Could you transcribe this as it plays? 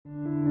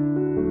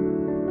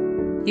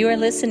You are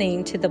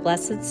listening to the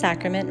Blessed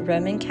Sacrament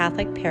Roman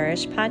Catholic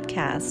Parish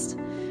podcast.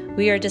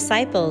 We are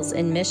disciples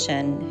in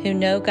mission who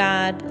know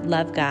God,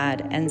 love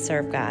God, and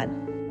serve God.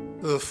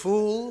 The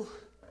fool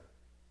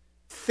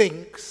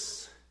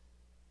thinks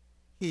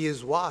he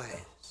is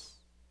wise,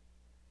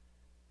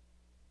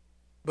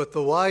 but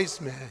the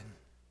wise man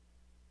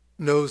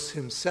knows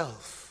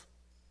himself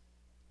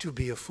to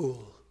be a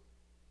fool.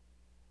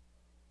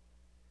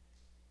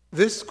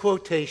 This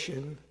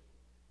quotation,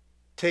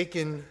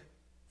 taken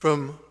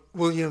from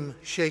William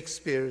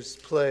Shakespeare's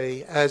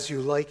play As You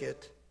Like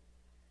It,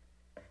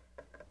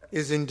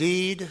 is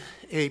indeed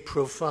a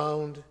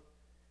profound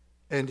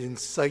and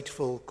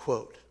insightful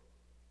quote.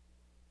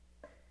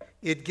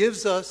 It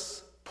gives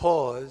us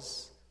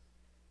pause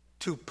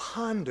to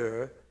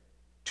ponder,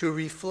 to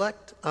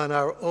reflect on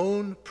our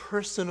own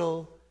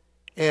personal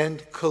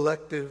and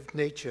collective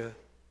nature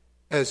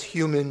as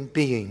human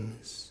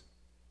beings.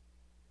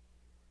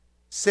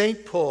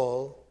 St.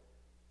 Paul,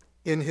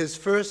 in his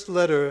first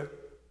letter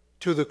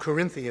to the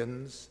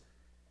Corinthians,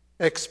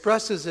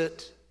 expresses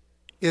it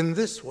in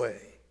this way: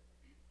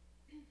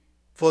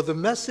 "For the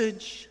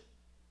message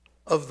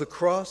of the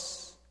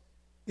cross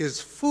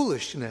is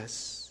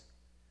foolishness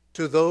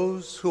to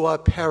those who are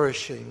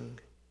perishing,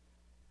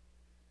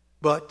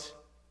 but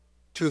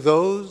to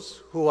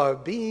those who are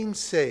being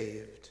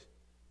saved,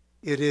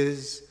 it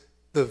is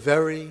the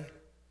very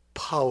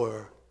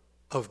power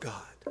of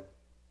God."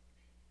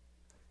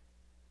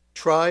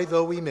 Try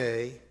though we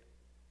may,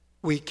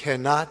 we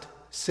cannot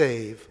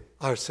save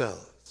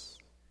ourselves,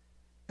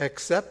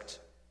 except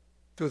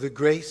through the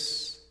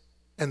grace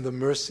and the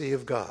mercy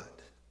of God.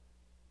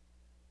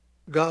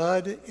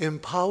 God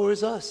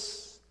empowers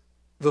us,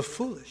 the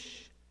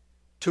foolish,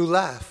 to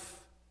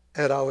laugh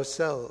at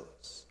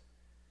ourselves,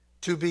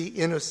 to be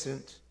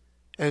innocent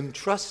and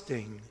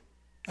trusting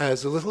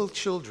as little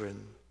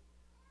children,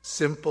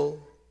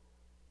 simple,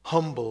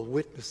 humble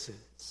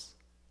witnesses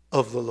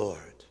of the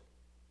Lord.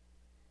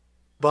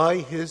 By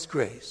His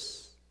grace,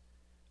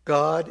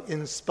 God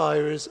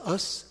inspires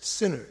us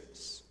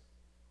sinners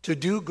to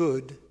do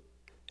good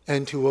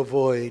and to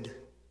avoid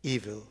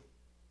evil.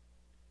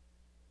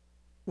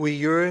 We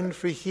yearn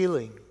for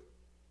healing.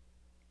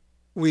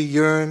 We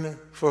yearn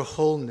for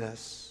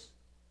wholeness,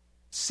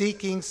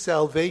 seeking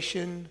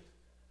salvation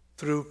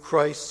through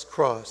Christ's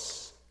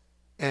cross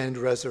and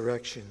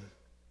resurrection.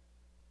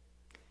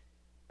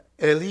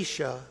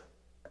 Elisha,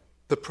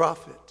 the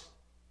prophet,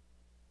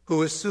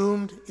 who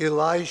assumed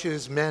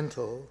Elijah's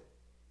mantle,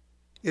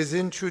 is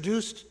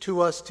introduced to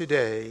us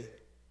today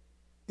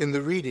in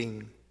the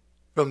reading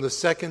from the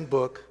second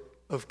book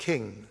of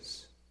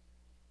Kings.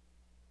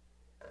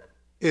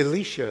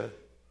 Elisha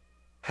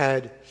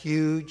had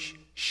huge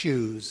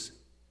shoes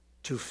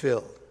to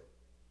fill.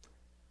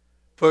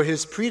 For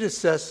his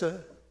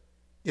predecessor,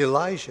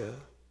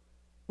 Elijah,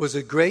 was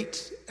a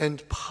great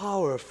and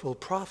powerful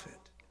prophet,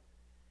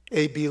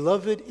 a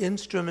beloved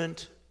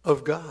instrument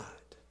of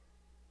God.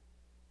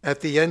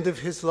 At the end of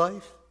his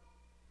life,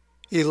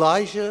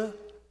 Elijah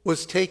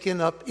was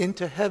taken up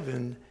into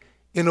heaven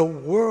in a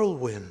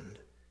whirlwind,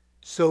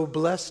 so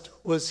blessed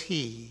was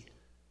he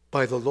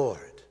by the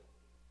Lord.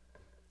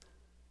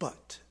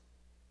 But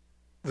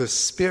the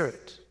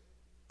spirit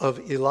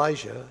of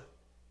Elijah,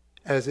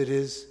 as it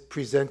is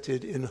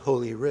presented in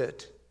Holy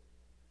Writ,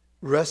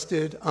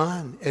 rested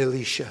on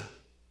Elisha,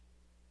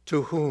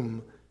 to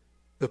whom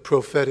the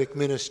prophetic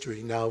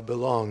ministry now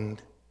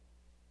belonged.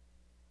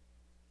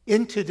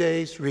 In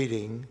today's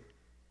reading,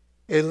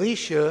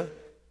 Elisha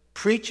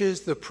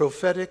preaches the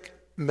prophetic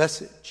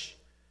message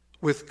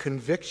with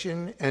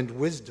conviction and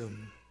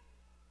wisdom,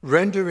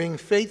 rendering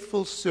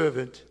faithful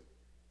servant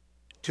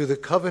to the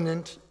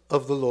covenant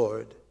of the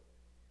Lord,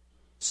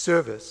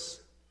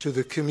 service to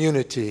the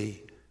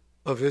community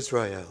of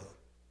Israel.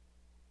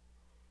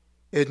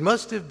 It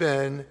must have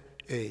been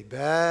a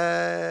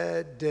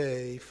bad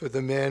day for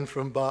the man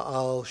from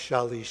Baal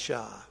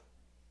Shalisha.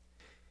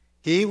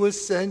 He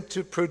was sent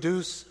to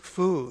produce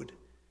food,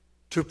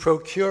 to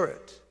procure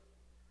it,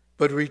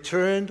 but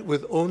returned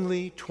with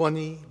only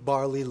 20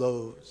 barley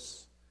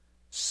loaves,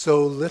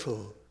 so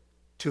little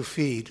to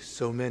feed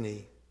so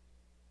many.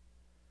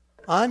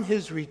 On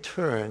his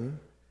return,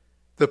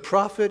 the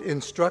prophet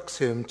instructs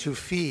him to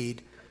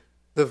feed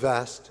the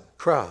vast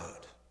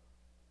crowd.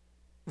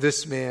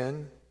 This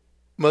man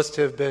must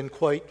have been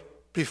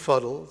quite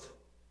befuddled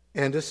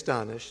and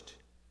astonished,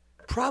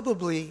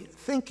 probably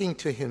thinking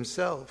to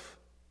himself,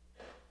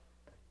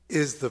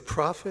 "Is the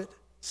prophet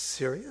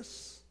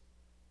serious?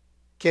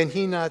 Can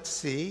he not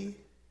see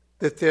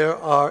that there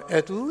are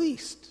at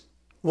least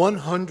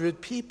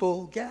 100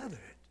 people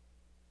gathered?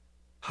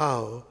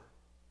 How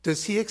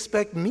does he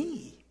expect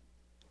me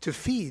to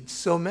feed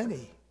so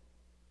many?"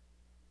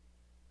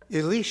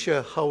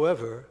 Elisha,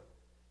 however,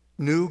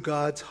 knew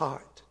God's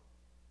heart,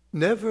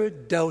 never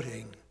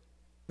doubting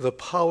the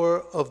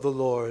power of the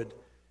Lord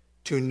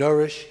to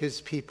nourish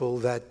his people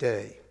that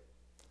day.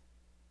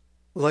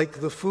 Like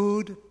the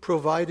food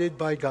provided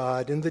by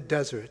God in the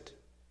desert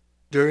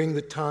during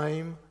the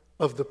time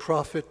of the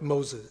prophet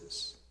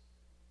Moses,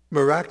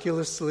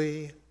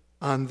 miraculously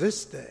On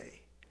this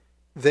day,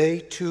 they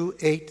too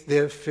ate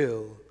their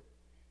fill,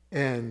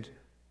 and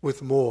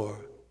with more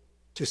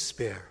to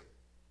spare.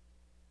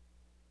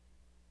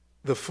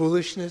 The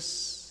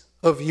foolishness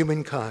of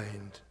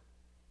humankind,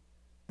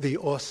 the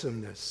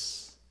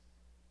awesomeness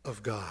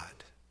of God.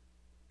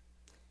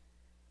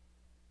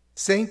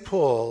 St.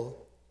 Paul,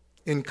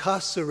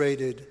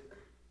 incarcerated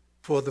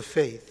for the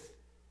faith,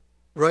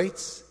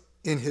 writes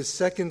in his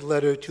second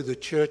letter to the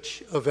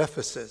church of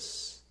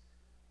Ephesus,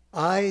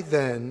 I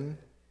then,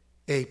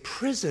 a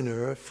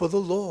prisoner for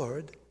the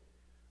Lord,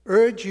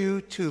 urge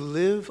you to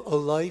live a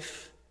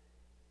life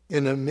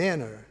in a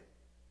manner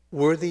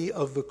worthy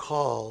of the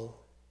call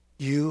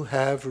you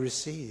have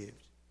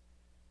received,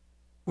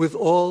 with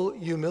all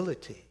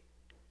humility,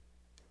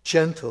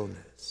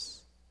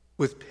 gentleness,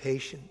 with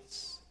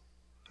patience,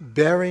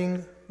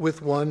 bearing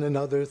with one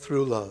another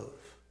through love,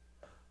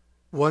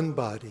 one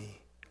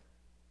body,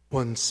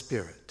 one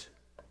spirit.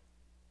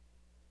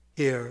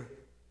 Here,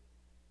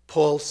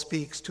 Paul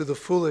speaks to the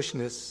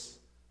foolishness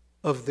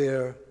of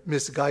their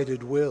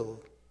misguided will,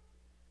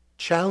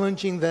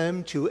 challenging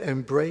them to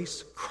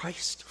embrace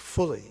Christ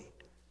fully,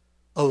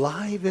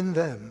 alive in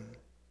them,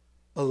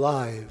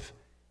 alive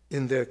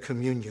in their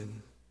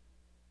communion.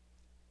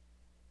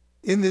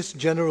 In this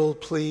general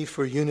plea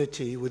for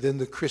unity within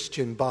the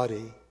Christian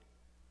body,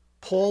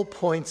 Paul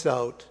points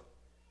out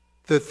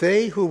that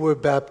they who were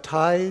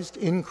baptized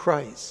in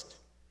Christ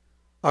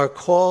are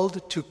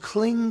called to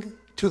cling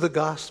to the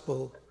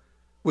gospel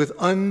with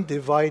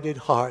undivided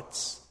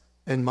hearts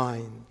and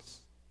minds.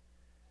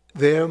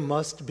 There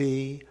must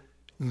be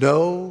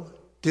no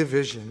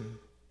division.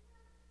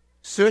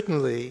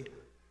 Certainly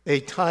a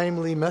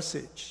timely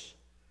message,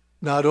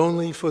 not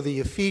only for the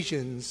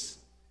Ephesians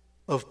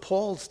of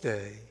Paul's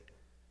day,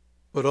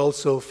 but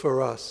also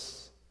for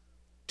us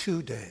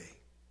today.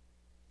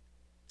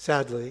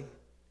 Sadly,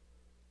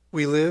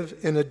 we live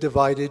in a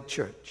divided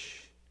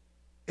church,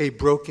 a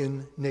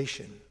broken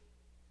nation,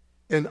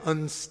 an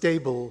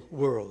unstable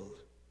world,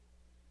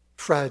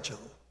 fragile,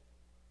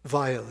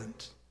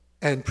 violent,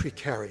 and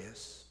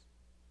precarious.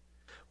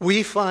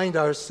 We find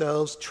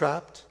ourselves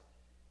trapped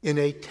in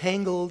a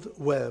tangled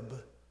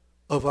web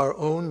of our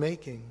own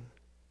making,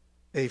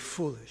 a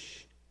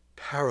foolish,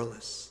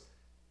 perilous,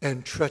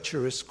 and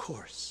treacherous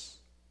course.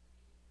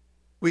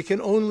 We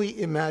can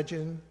only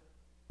imagine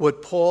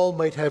what Paul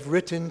might have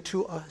written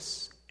to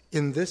us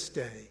in this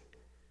day,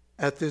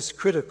 at this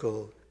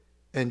critical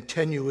and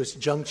tenuous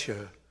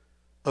juncture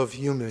of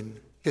human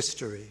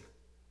history.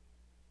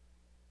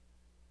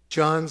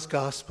 John's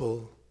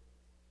Gospel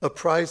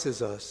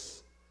apprises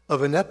us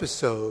of an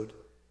episode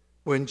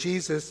when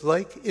Jesus,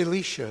 like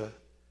Elisha,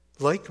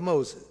 like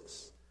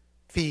Moses,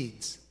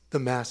 feeds the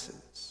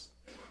masses.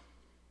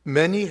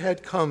 Many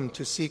had come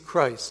to see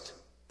Christ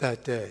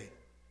that day,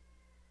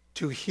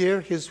 to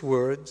hear his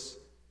words,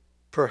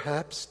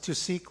 perhaps to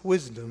seek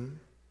wisdom,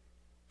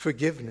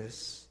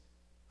 forgiveness,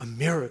 a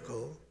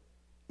miracle,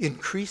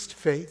 increased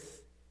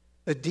faith,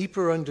 a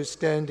deeper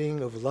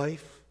understanding of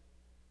life,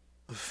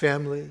 of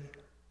family,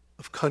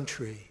 of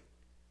country,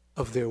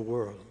 of their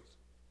world.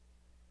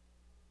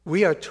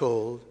 We are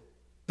told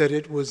that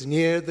it was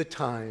near the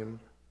time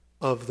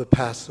of the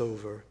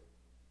Passover.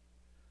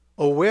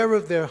 Aware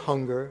of their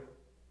hunger,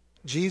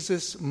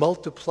 Jesus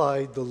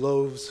multiplied the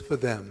loaves for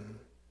them,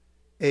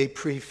 a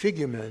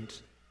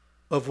prefigurement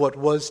of what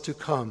was to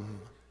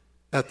come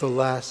at the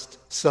Last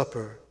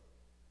Supper,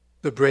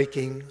 the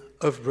breaking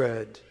of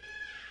bread,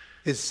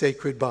 his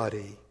sacred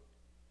body,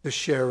 the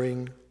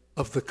sharing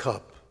of the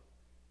cup,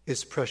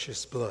 his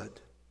precious blood.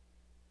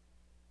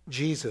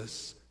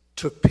 Jesus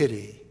took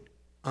pity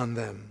on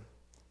them,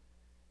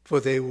 for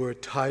they were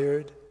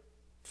tired,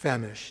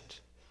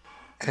 famished,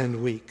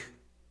 and weak.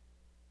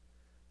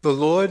 The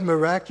Lord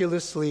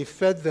miraculously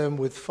fed them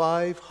with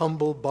 5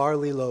 humble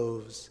barley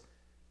loaves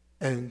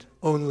and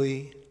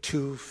only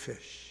 2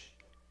 fish,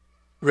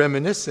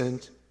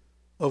 reminiscent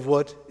of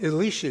what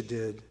Elisha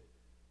did,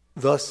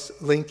 thus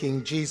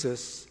linking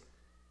Jesus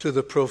to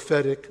the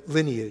prophetic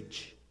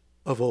lineage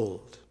of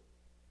old.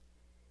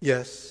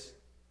 Yes,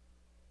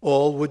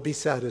 all would be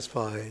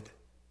satisfied,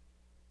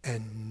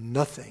 and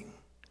nothing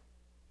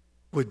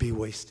would be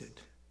wasted.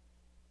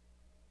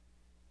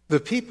 The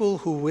people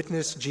who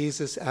witnessed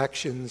Jesus'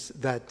 actions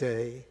that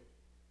day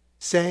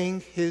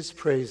sang his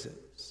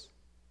praises.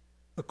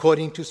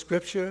 According to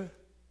Scripture,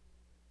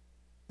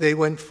 they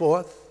went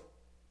forth,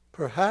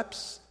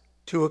 perhaps,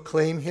 to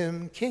acclaim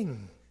him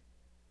king.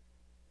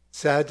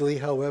 Sadly,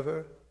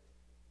 however,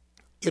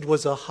 it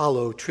was a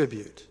hollow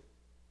tribute.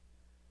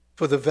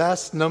 For the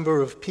vast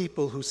number of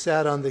people who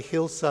sat on the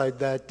hillside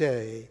that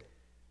day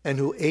and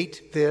who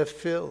ate their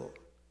fill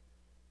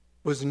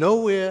was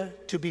nowhere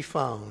to be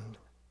found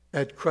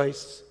at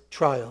Christ's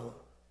trial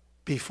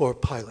before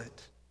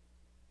Pilate.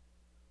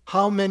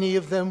 How many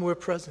of them were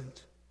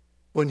present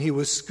when he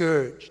was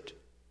scourged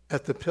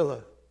at the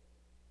pillar?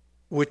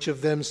 Which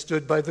of them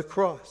stood by the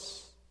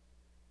cross?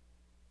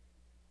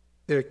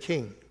 Their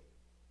king,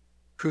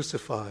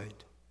 crucified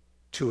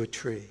to a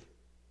tree.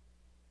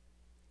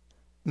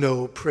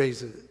 No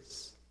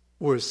praises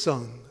were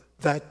sung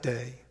that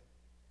day,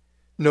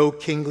 no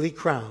kingly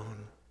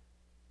crown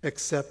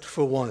except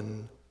for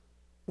one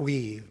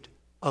weaved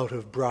out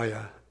of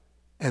briar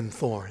and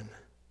thorn.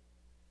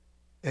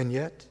 And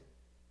yet,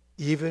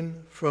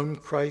 even from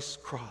Christ's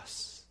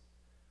cross,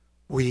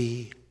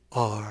 we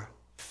are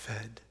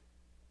fed.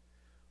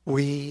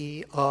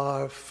 We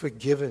are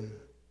forgiven,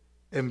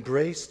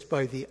 embraced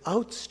by the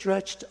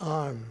outstretched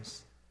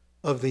arms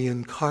of the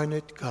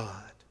incarnate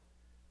God,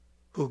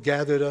 who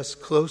gathered us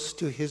close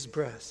to his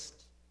breast.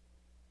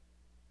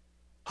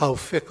 How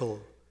fickle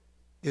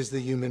is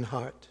the human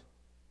heart,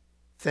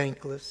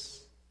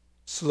 thankless,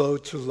 slow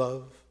to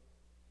love,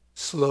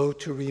 slow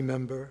to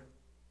remember,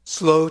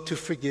 slow to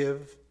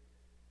forgive,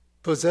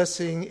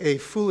 possessing a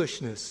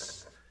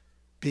foolishness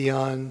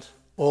beyond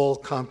all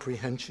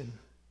comprehension.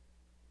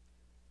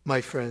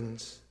 My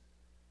friends,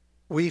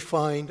 we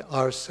find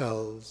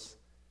ourselves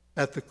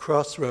at the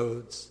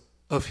crossroads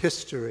of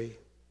history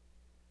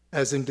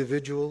as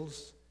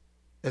individuals,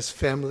 as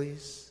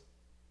families,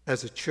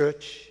 as a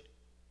church,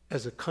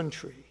 as a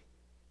country,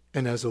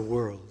 and as a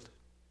world.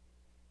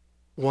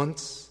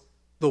 Once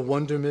the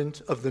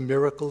wonderment of the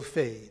miracle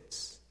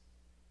fades,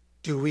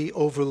 do we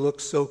overlook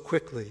so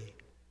quickly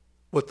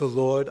what the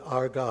Lord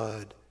our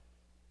God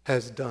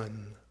has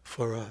done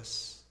for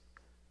us?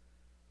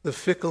 The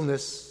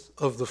fickleness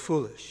of the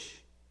foolish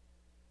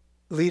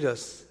lead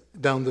us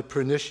down the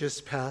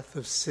pernicious path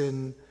of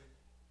sin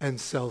and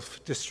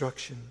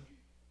self-destruction.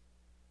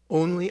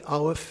 Only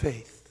our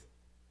faith,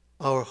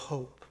 our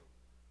hope,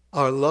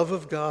 our love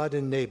of God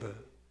and neighbor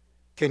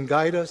can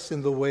guide us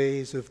in the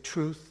ways of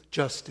truth,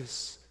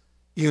 justice,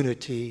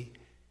 unity,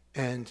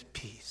 and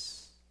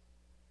peace.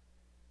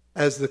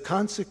 As the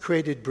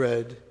consecrated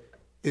bread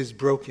is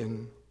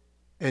broken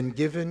and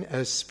given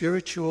as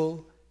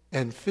spiritual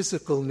and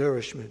physical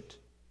nourishment,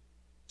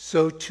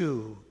 so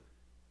too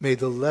may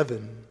the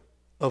leaven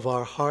of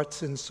our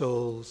hearts and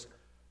souls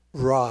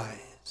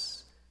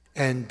rise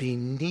and be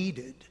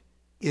kneaded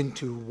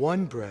into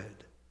one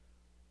bread,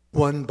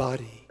 one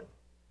body,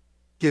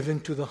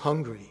 given to the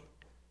hungry,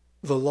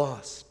 the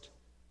lost,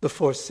 the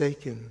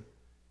forsaken,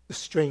 the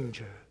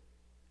stranger,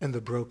 and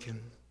the broken.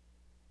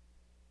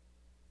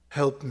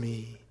 Help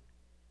me,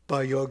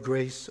 by your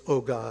grace, O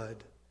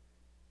God,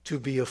 to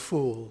be a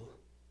fool.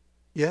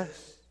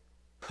 Yes,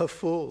 a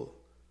fool,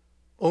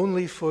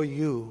 only for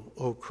you,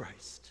 O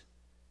Christ.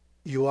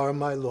 You are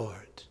my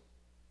Lord.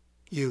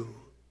 You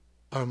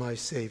are my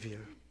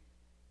Savior.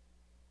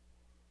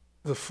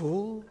 The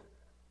fool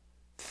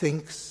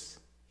thinks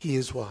he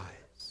is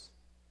wise,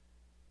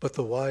 but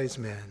the wise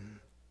man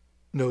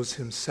knows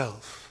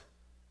himself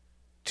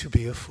to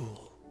be a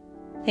fool.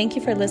 Thank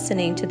you for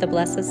listening to the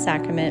Blessed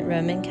Sacrament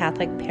Roman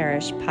Catholic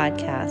Parish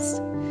podcast.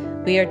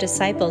 We are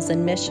disciples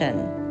in mission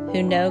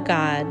who know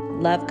God,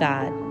 love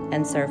God,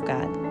 and serve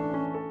God.